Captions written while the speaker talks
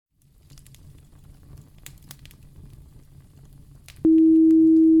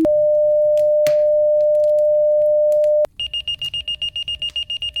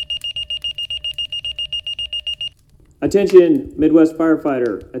Attention, Midwest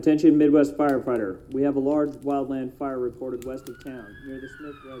Firefighter. Attention, Midwest Firefighter. We have a large wildland fire reported west of town, near the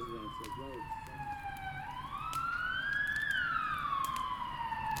Smith residence of Road.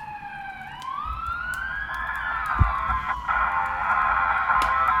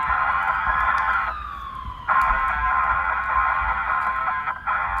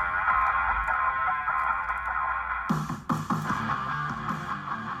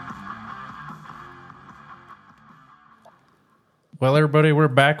 Well, everybody, we're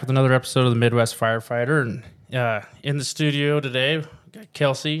back with another episode of the Midwest Firefighter, and in the studio today, we got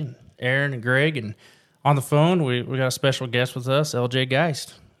Kelsey, Aaron, and Greg, and on the phone, we got a special guest with us, LJay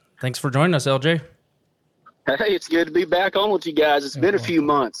Geist. Thanks for joining us, LJay. Hey, it's good to be back on with you guys. It's been a few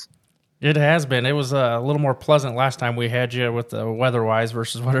months. It has been. It was a little more pleasant last time we had you with the weather-wise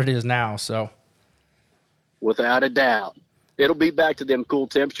versus what it is now. So, without a doubt. It'll be back to them cool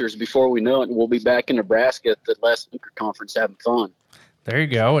temperatures before we know it, and we'll be back in Nebraska at the last snooker conference having fun. There you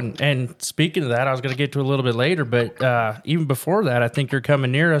go. And speaking of that, I was going to get to a little bit later, but even before that, I think you're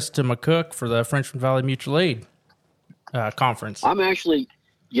coming near us to McCook for the Frenchman Valley Mutual Aid conference. I'm actually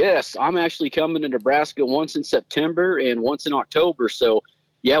coming to Nebraska once in September and once in October. So,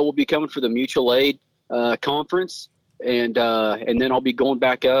 yeah, we'll be coming for the Mutual Aid conference. And then I'll be going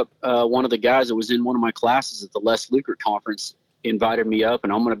back up. One of the guys that was in one of my classes at the Les Lukert conference invited me up,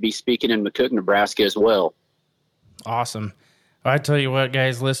 and I'm going to be speaking in McCook, Nebraska as well. Awesome. I tell you what,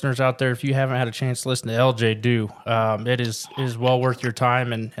 guys, listeners out there, if you haven't had a chance to listen to LJay, do. It is well worth your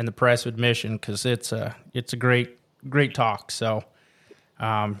time and the price of admission because it's a great talk. So,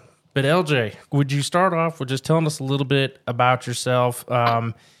 but LJay, would you start off with just telling us a little bit about yourself?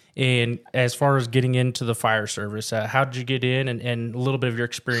 And as far as getting into the fire service, how did you get in and a little bit of your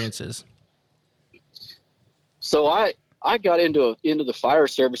experiences? So I got into the fire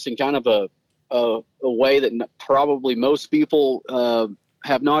service in kind of a way that probably most people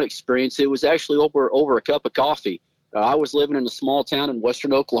have not experienced. It was actually over a cup of coffee. I was living in a small town in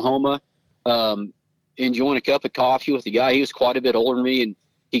western Oklahoma, enjoying a cup of coffee with a guy. He was quite a bit older than me, and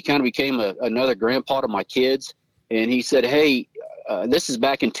he kind of became another grandpa to my kids. And he said, hey, this is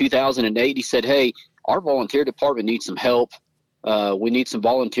back in 2008. He said, hey, our volunteer department needs some help. We need some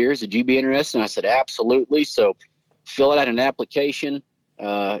volunteers. Would you be interested? And I said, absolutely. So fill out an application.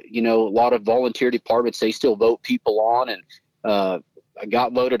 A lot of volunteer departments, they still vote people on. And I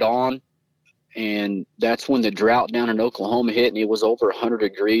got voted on. And that's when the drought down in Oklahoma hit. And it was over 100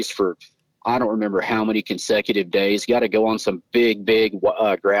 degrees for, I don't remember how many consecutive days. Got to go on some big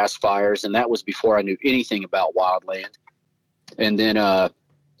grass fires. And that was before I knew anything about wildland. And then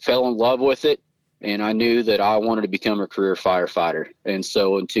fell in love with it, and I knew that I wanted to become a career firefighter. And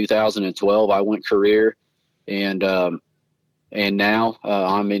so in 2012, I went career, and now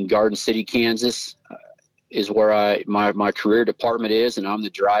I'm in Garden City, Kansas, is where my career department is, and I'm the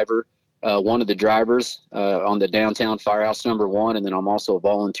driver, one of the drivers on the downtown firehouse number 1, and then I'm also a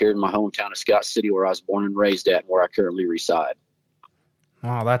volunteer in my hometown of Scott City, where I was born and raised at, and where I currently reside.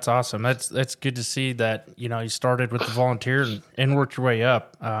 Wow, that's awesome. That's good to see that, you started with the volunteer and worked your way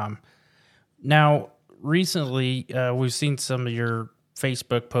up. Now, recently, we've seen some of your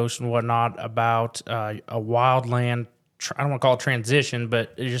Facebook posts and whatnot about a wildland, I don't want to call it transition,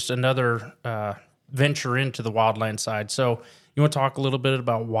 but just another venture into the wildland side. So you want to talk a little bit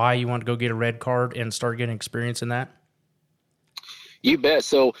about why you want to go get a red card and start getting experience in that? You bet.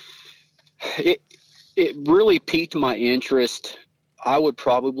 So it really piqued my interest. I would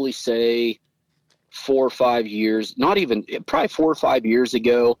probably say 4 or 5 years, probably 4 or 5 years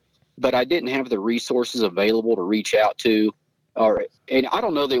ago, but I didn't have the resources available to reach out to, and I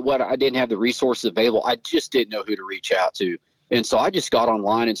don't know that I didn't have the resources available. I just didn't know who to reach out to. And so I just got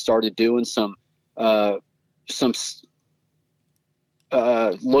online and started doing some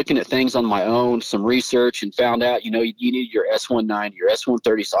looking at things on my own, some research, and found out, you need your S-190, your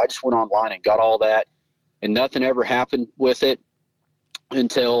S-130. So I just went online and got all that, and nothing ever happened with it.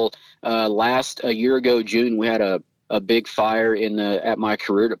 Until a year ago, June, we had a big fire at my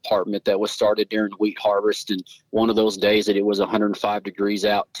career department that was started during wheat harvest. And one of those days that it was 105 degrees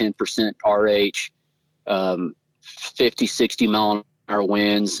out, 10% RH, 50, 60 mile an hour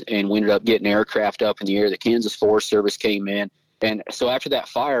winds. And we ended up getting aircraft up in the air. The Kansas Forest Service came in. And so after that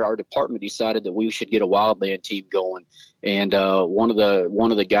fire, our department decided that we should get a wildland team going. And one of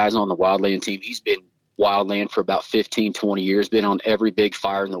the guys on the wildland team, he's been wildland for about 15, 20 years, been on every big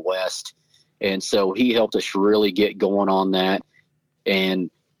fire in the West. And so he helped us really get going on that.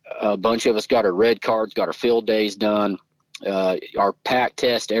 And a bunch of us got our red cards, got our field days done, our pack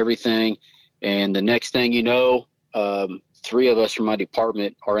test, everything. And the next thing you know, 3 of us from my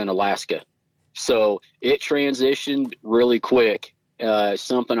department are in Alaska. So it transitioned really quick.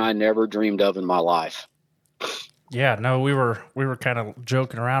 Something I never dreamed of in my life. Yeah, no, we were kind of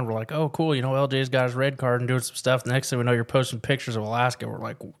joking around. We're like, oh, cool, LJ's got his red card and doing some stuff. The next thing we know, you're posting pictures of Alaska. We're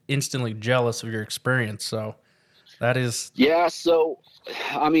like instantly jealous of your experience. So that is... Yeah, so,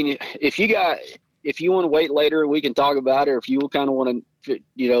 I mean, if you want to wait later, we can talk about it. Or if you kind of want to,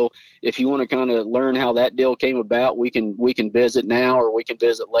 if you want to kind of learn how that deal came about, we can visit now or we can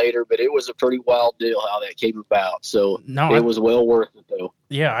visit later. But it was a pretty wild deal how that came about. So it was well worth it, though.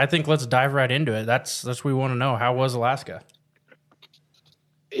 Yeah, I think let's dive right into it. That's what we want to know. How was Alaska?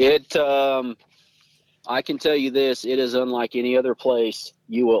 I can tell you this: it is unlike any other place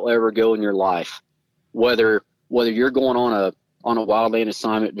you will ever go in your life. Whether you're going on a wildland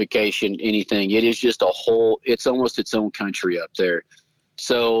assignment, vacation, anything, it is just it's almost its own country up there.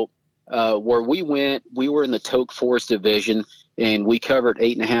 So where we went, we were in the Toke Forest Division, and we covered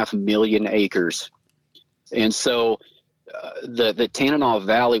 8.5 million acres. And so the Tanana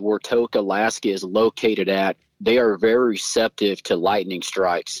Valley, where Toke, Alaska is located at, they are very receptive to lightning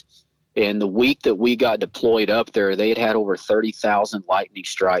strikes. And the week that we got deployed up there, they had over 30,000 lightning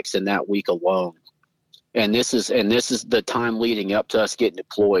strikes in that week alone. And this is the time leading up to us getting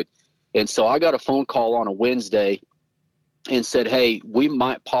deployed. And so I got a phone call on a Wednesday and said, hey, we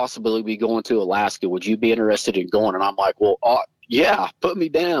might possibly be going to Alaska. Would you be interested in going? And I'm like, well, yeah, put me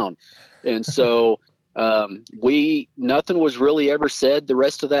down. And so nothing was really ever said the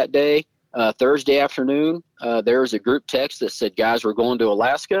rest of that day. Thursday afternoon, there was a group text that said, guys, we're going to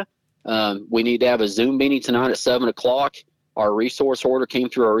Alaska. We need to have a Zoom meeting tonight at 7:00. Our resource order came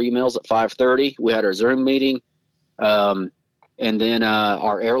through our emails at 5:30. We had our Zoom meeting. And then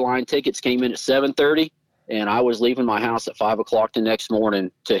our airline tickets came in at 7:30. And I was leaving my house at 5:00 the next morning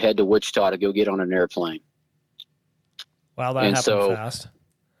to head to Wichita to go get on an airplane. Wow, that happened fast.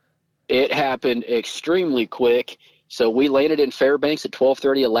 It happened extremely quick. So we landed in Fairbanks at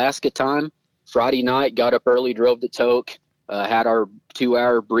 12:30 Alaska time. Friday night, got up early, drove to Toke, had our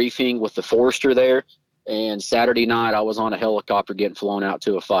 2-hour briefing with the forester there. And Saturday night, I was on a helicopter getting flown out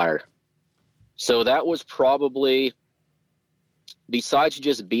to a fire. So that was probably, besides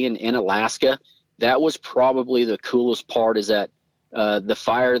just being in Alaska, that was probably the coolest part, is that the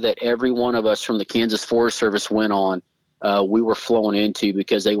fire that every one of us from the Kansas Forest Service went on, we were flown into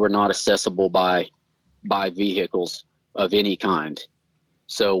because they were not accessible by vehicles of any kind.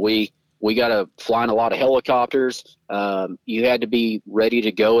 So we got to fly in a lot of helicopters. You had to be ready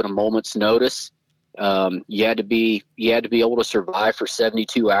to go at a moment's notice. You had to be able to survive for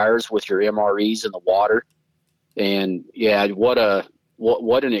 72 hours with your MREs in the water. And yeah, what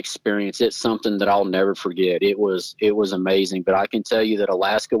an experience. It's something that I'll never forget. It was amazing. But I can tell you that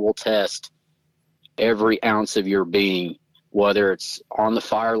Alaska will test every ounce of your being, whether it's on the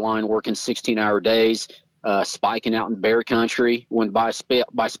fire line working 16-hour days, spiking out in bear country. When by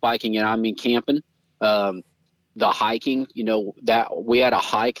spiking it, I mean camping. The hiking, that we had a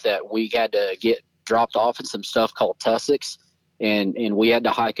hike that we had to get dropped off in some stuff called tussocks, and we had to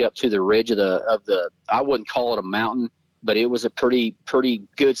hike up to the ridge of the I wouldn't call it a mountain, but it was a pretty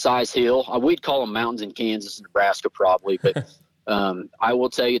good size hill. We'd call them mountains in Kansas and Nebraska probably, but I will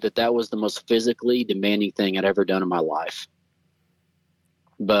tell you that was the most physically demanding thing I'd ever done in my life.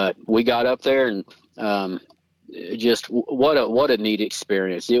 But we got up there, and just what a neat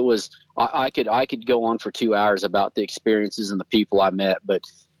experience. It was. I could go on for 2 hours about the experiences and the people I met, but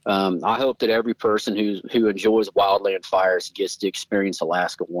I hope that every person who enjoys wildland fires gets to experience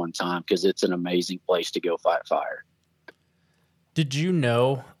Alaska one time, because it's an amazing place to go fight fire. Did you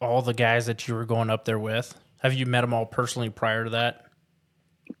know all the guys that you were going up there with? Have you met them all personally prior to that?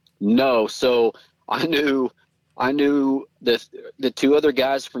 No. So I knew the two other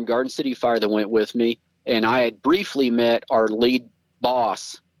guys from Garden City Fire that went with me, and I had briefly met our lead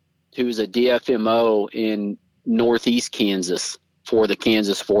boss, who's a DFMO in Northeast Kansas for the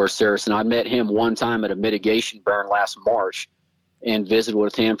Kansas Forest Service. And I met him one time at a mitigation burn last March and visited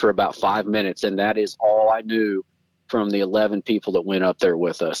with him for about 5 minutes. And that is all I knew from the 11 people that went up there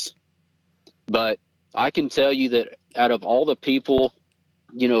with us. But I can tell you that out of all the people,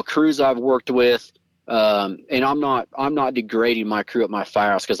 crews I've worked with, and I'm not degrading my crew at my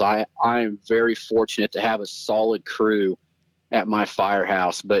firehouse, because I am very fortunate to have a solid crew at my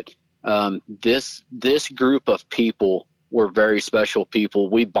firehouse. But this group of people were very special people.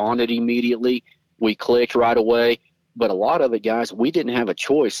 We bonded immediately. We clicked right away. But a lot of it, guys, we didn't have a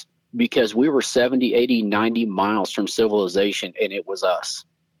choice, because we were 70, 80, 90 miles from civilization, and it was us.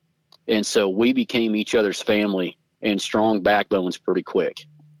 And so we became each other's family and strong backbones pretty quick.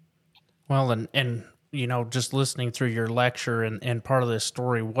 Well, and just listening through your lecture and part of this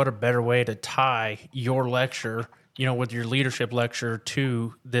story, what a better way to tie your lecture, with your leadership lecture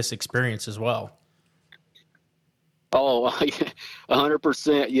to this experience as well. Oh,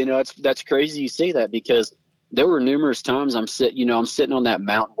 100%. That's crazy you say that, because there were numerous times I'm sitting on that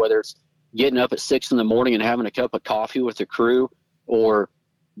mountain, whether it's getting up at 6 a.m. and having a cup of coffee with the crew, or,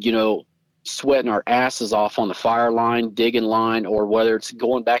 sweating our asses off on the fire line, digging line, or whether it's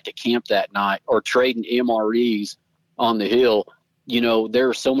going back to camp that night or trading MREs on the hill. There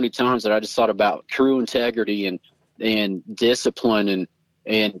are so many times that I just thought about crew integrity and discipline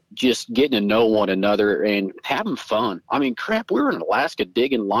and just getting to know one another and having fun. I mean, crap, we were in Alaska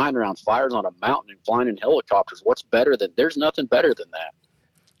digging line around fires on a mountain and flying in helicopters. There's nothing better than that.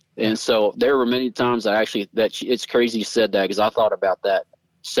 And so there were many times that it's crazy you said that, because I thought about that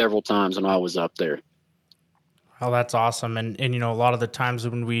several times when I was up there. Oh, that's awesome. And a lot of the times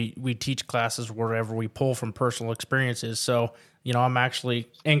when we teach classes, wherever, we pull from personal experiences. So, I'm actually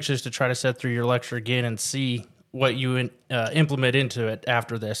anxious to try to sit through your lecture again and see what you implement into it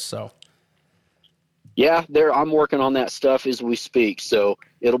after this. So yeah, I'm working on that stuff as we speak. So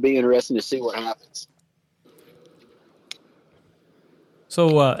it'll be interesting to see what happens. So,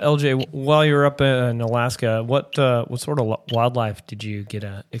 LJay, while you were up in Alaska, what sort of wildlife did you get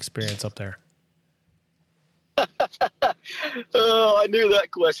to experience up there? Oh, I knew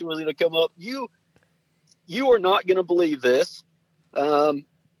that question was going to come up. You are not going to believe this. I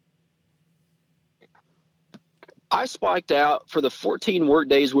spiked out for the 14 work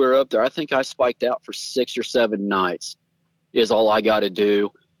days we were up there. I think I spiked out for 6 or 7 nights is all I got to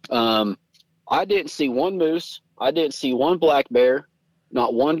do. I didn't see one moose. I didn't see one black bear.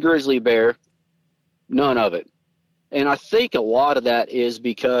 Not one grizzly bear, none of it. And I think a lot of that is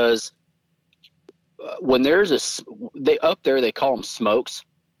because when there's up there, they call them smokes.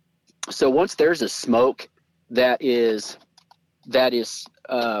 So once there's a smoke that is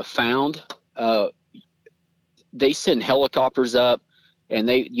found, they send helicopters up, and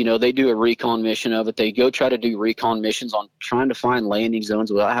they do a recon mission of it. They go try to do recon missions on trying to find landing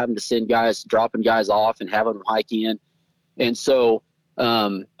zones without having to send guys, dropping guys off and having them hike in. And so,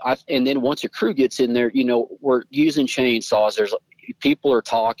 and then once your crew gets in there, we're using chainsaws. People are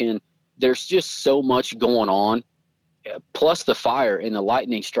talking. There's just so much going on, plus the fire and the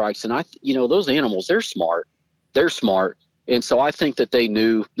lightning strikes. And those animals, they're smart. And so I think that they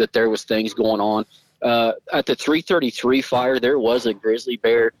knew that there was things going on. At the 333 fire, there was a grizzly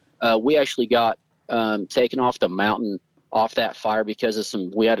bear. We actually got taken off the mountain off that fire because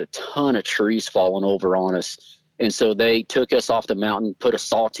we had a ton of trees falling over on us. And so they took us off the mountain, put a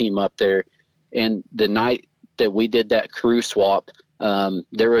SAW team up there. And the night that we did that crew swap,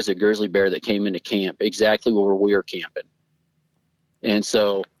 there was a grizzly bear that came into camp exactly where we were camping. And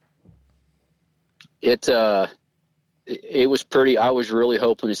so it was pretty. I was really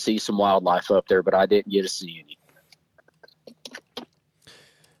hoping to see some wildlife up there, but I didn't get to see any.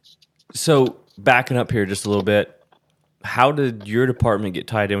 So backing up here just a little bit, how did your department get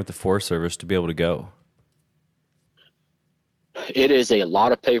tied in with the Forest Service to be able to go? It is a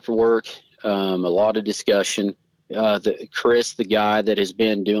lot of paperwork, a lot of discussion. Chris, the guy that has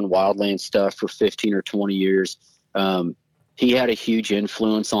been doing wildland stuff for 15 or 20 years, he had a huge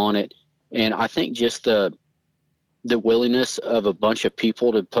influence on it. And I think just the willingness of a bunch of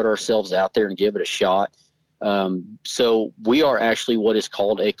people to put ourselves out there and give it a shot. So we are actually what is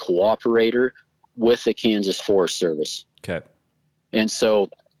called a cooperator with the Kansas Forest Service. Okay. And so,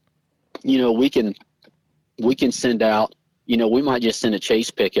 we can send out, we might just send a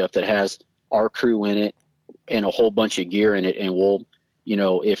chase pickup that has our crew in it and a whole bunch of gear in it. And we'll,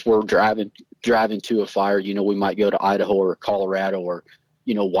 if we're driving to a fire, we might go to Idaho or Colorado or,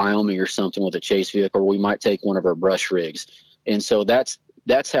 Wyoming or something with a chase vehicle, or we might take one of our brush rigs. And so that's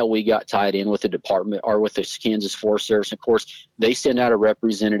how we got tied in with the department or with the Kansas Forest Service. Of course, they send out a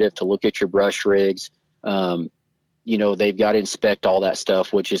representative to look at your brush rigs. They've got to inspect all that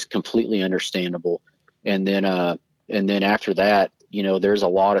stuff, which is completely understandable. And then after that, there's a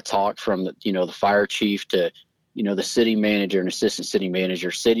lot of talk from the fire chief to, the city manager and assistant city manager,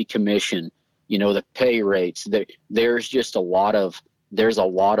 city commission, the pay rates. There's just a lot of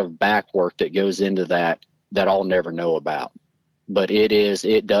back work that goes into that I'll never know about. But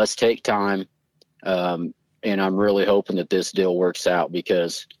it does take time. And I'm really hoping that this deal works out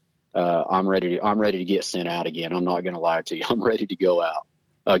because I'm ready to get sent out again. I'm not going to lie to you. I'm ready to go out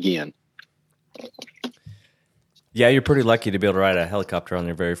again. Yeah, you're pretty lucky to be able to ride a helicopter on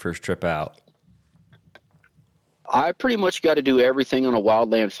your very first trip out. I pretty much got to do everything on a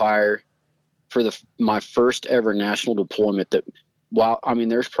wildland fire for my first ever national deployment.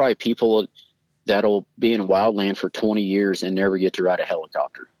 There's probably people that'll be in wildland for 20 years and never get to ride a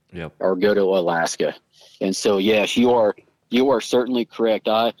helicopter. Yep. Or go to Alaska. And so, yes, you are certainly correct.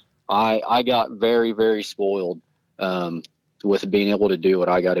 I got very, very spoiled with being able to do what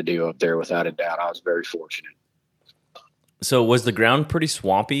I got to do up there. Without a doubt, I was very fortunate. So was the ground pretty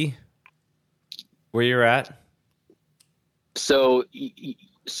swampy where you're at? So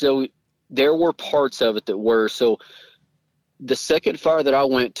there were parts of it that were. So the second fire that I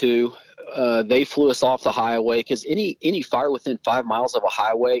went to, they flew us off the highway, because any fire within 5 miles of a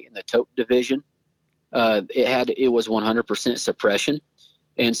highway in the Tote division, it was 100% suppression.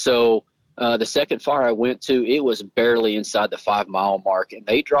 And so the second fire I went to, it was barely inside the 5 mile mark, and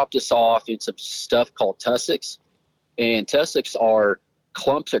they dropped us off in some stuff called tussocks. And tussocks are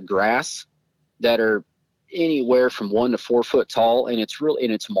clumps of grass that are anywhere from 1 to 4 foot tall, and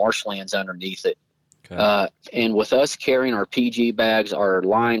it's marshlands underneath it. Okay. And with us carrying our PG bags, our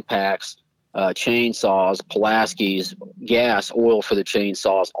line packs, chainsaws, Pulaskis, gas, oil for the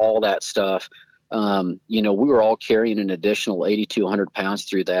chainsaws, all that stuff, we were all carrying an additional 8,200 pounds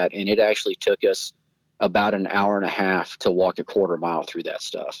through that, and it actually took us about an hour and a half to walk a quarter mile through that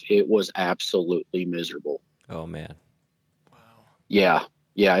stuff. It was absolutely miserable. Oh man. Wow.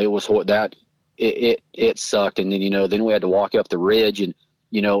 Yeah, it was that. It sucked. And then, then we had to walk up the ridge, and,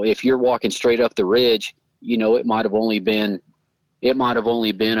 if you're walking straight up the ridge, it might have only been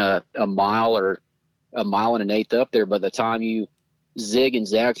a mile or a mile and an eighth up there. By the time you zig and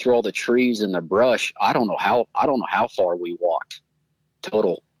zag through all the trees and the brush, I don't know how far we walked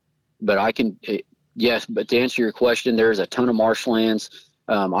total, but yes, but to answer your question, there's a ton of marshlands.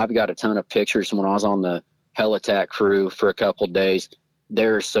 I've got a ton of pictures when I was on the Helitack crew for a couple of days.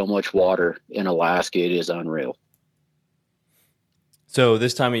 There's so much water in Alaska. It is unreal. So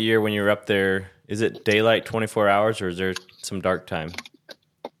this time of year when you're up there, is it daylight 24 hours or is there some dark time?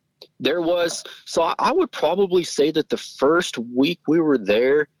 There was. So I would probably say that the first week we were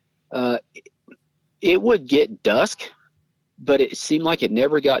there, it would get dusk, but it seemed like it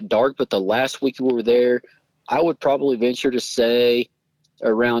never got dark. But the last week we were there, I would probably venture to say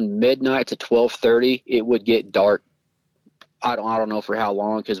around midnight to 12:30, it would get dark. I don't know for how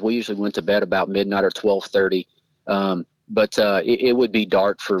long, because we usually went to bed about midnight or 12:30. But it would be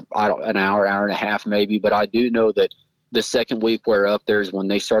dark for an hour and a half maybe. But I do know that the second week we're up there is when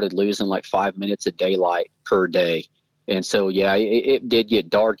they started losing like 5 minutes of daylight per day. And so, yeah, it did get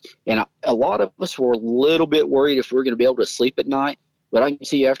dark. And a lot of us were a little bit worried if we were going to be able to sleep at night. But I can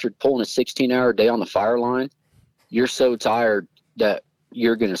see after pulling a 16-hour day on the fire line, you're so tired that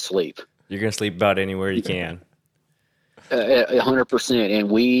you're going to sleep. You're going to sleep about anywhere you can. 100%.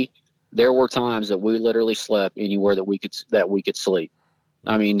 And there were times that we literally slept anywhere that we could sleep.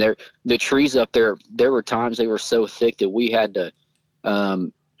 I mean, the trees up there were times they were so thick that we had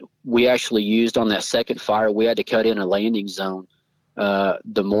to, we actually used on that second fire, we had to cut in a landing zone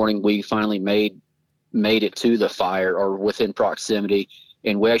the morning we finally made it to the fire or within proximity.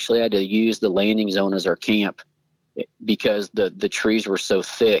 And we actually had to use the landing zone as our camp because the trees were so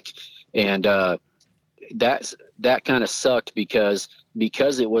thick. And that kind of sucked because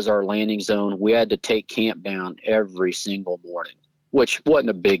it was our landing zone. We had to take camp down every single morning, which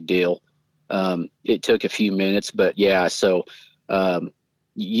wasn't a big deal. It took a few minutes, but yeah, so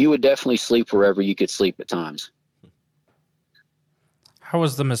you would definitely sleep wherever you could sleep at times. How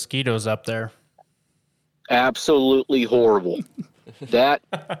was the mosquitoes up there? Absolutely horrible.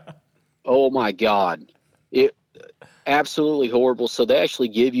 Oh my God. It absolutely horrible. So they actually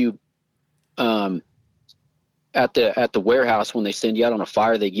give you, at the warehouse, when they send you out on a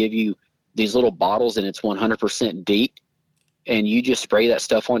fire, they give you these little bottles and it's 100% DEET, and you just spray that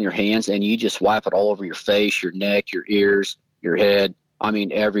stuff on your hands and you just wipe it all over your face, your neck, your ears, your head. I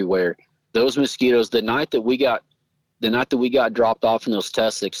mean, everywhere. Those mosquitoes, the night that we got dropped off in those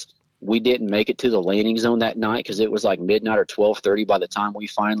tussocks, we didn't make it to the landing zone that night because it was like midnight or 12:30 by the time we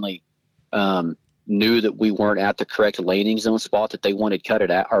finally knew that we weren't at the correct landing zone spot that they wanted cut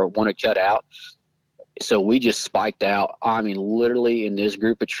out. So we just spiked out. I mean, literally in this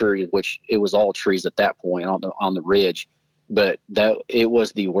group of trees, which it was all trees at that point on the ridge, but it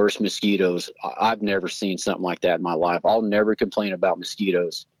was the worst mosquitoes. I've never seen something like that in my life. I'll never complain about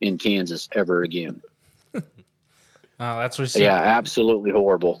mosquitoes in Kansas ever again. That's what we see. Yeah, absolutely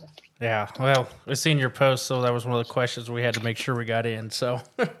horrible. Yeah, well, we seen your post, so that was one of the questions we had to make sure we got in. So,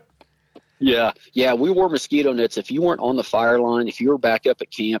 yeah, we wore mosquito nets. If you weren't on the fire line, if you were back up at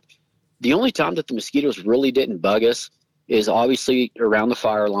camp, the only time that the mosquitoes really didn't bug us is obviously around the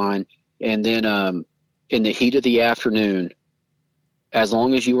fire line, and then in the heat of the afternoon. As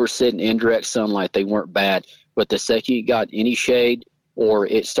long as you were sitting in direct sunlight, they weren't bad. But the second you got any shade or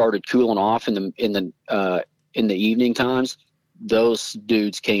it started cooling off in the evening times, those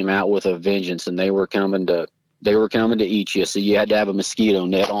dudes came out with a vengeance, and they were coming to eat you. So you had to have a mosquito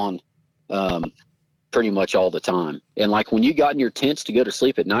net on pretty much all the time. And like when you got in your tents to go to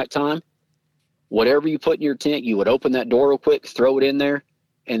sleep at nighttime, whatever you put in your tent, you would open that door real quick, throw it in there,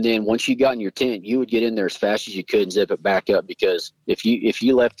 and then once you got in your tent, you would get in there as fast as you could and zip it back up, because if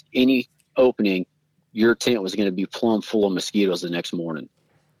you left any opening, your tent was going to be plumb full of mosquitoes the next morning.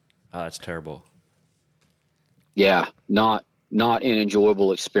 Oh, that's terrible. Yeah, not an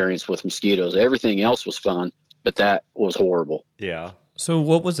enjoyable experience with mosquitoes. Everything else was fun, but that was horrible. Yeah. So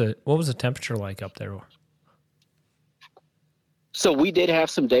what was the temperature like up there? So we did have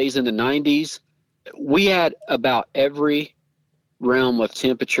some days in the 90s. We had about every realm of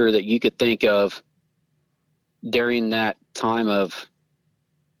temperature that you could think of during that time of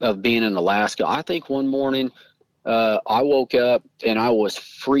being in Alaska. I think one morning I woke up and I was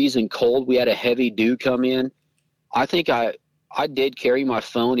freezing cold. We had a heavy dew come in. I think I did carry my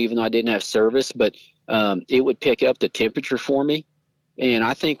phone even though I didn't have service, but it would pick up the temperature for me. And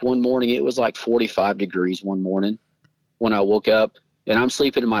I think one morning it was like 45 degrees one morning when I woke up, and I'm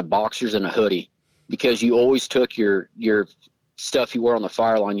sleeping in my boxers and a hoodie, because you always took your stuff you wore on the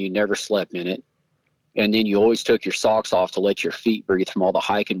fire line. You never slept in it. And then you always took your socks off to let your feet breathe from all the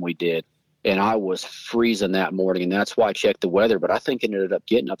hiking we did. And I was freezing that morning, and that's why I checked the weather. But I think it ended up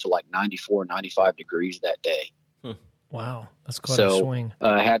getting up to like 94, 95 degrees that day. Wow, that's quite a swing.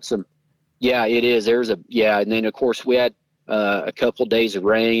 Had some, yeah, it is. And then of course we had a couple days of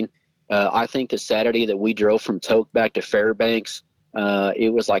rain. I think the Saturday that we drove from Tok back to Fairbanks,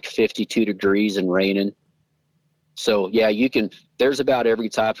 it was like 52 degrees and raining. So yeah, there's about every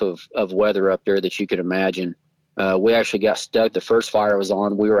type of weather up there that you could imagine. We actually got stuck. The first fire I was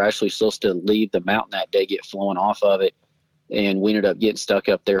on, we were actually supposed to leave the mountain that day, get flown off of it. And we ended up getting stuck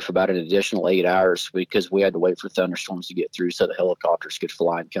up there for about an additional 8 hours because we had to wait for thunderstorms to get through so the helicopters could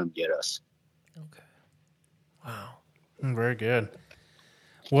fly and come get us. Okay. Wow. Very good.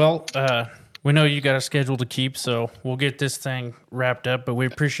 Well, we know you got a schedule to keep, so we'll get this thing wrapped up. But we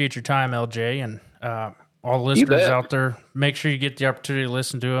appreciate your time, LJay, and all the listeners out there. Make sure you get the opportunity to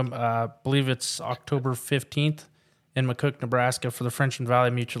listen to them. I believe it's October 15th in McCook, Nebraska, for the French and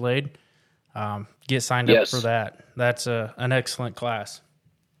Valley Mutual Aid. Get signed up for that. That's an excellent class.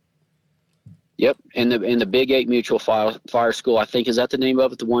 Yep, and the Big 8 Mutual Fire School, I think, is that the name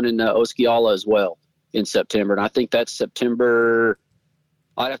of it? The one in Osceola as well in September, and I think that's September.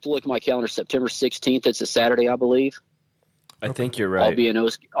 I'd have to look at my calendar. September 16th. It's a Saturday, I believe. I think you're right.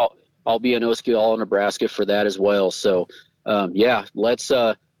 I'll be in Osceola, Nebraska for that as well. So, yeah, let's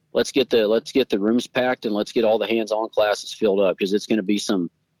get the rooms packed and let's get all the hands-on classes filled up, because it's going to be some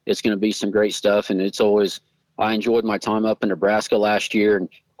great stuff. And I enjoyed my time up in Nebraska last year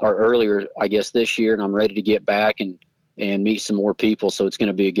or earlier, I guess, this year, and I'm ready to get back and meet some more people. So it's going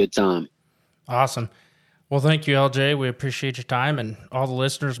to be a good time. Awesome. Well, thank you, LJay. We appreciate your time, and all the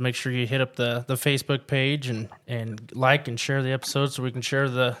listeners, make sure you hit up the Facebook page and like and share the episode so we can share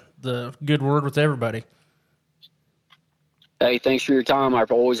the good word with everybody. Hey, thanks for your time. I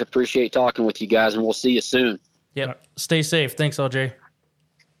always appreciate talking with you guys, and we'll see you soon. Yep. Stay safe. Thanks, LJay.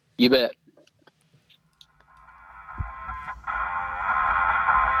 You bet.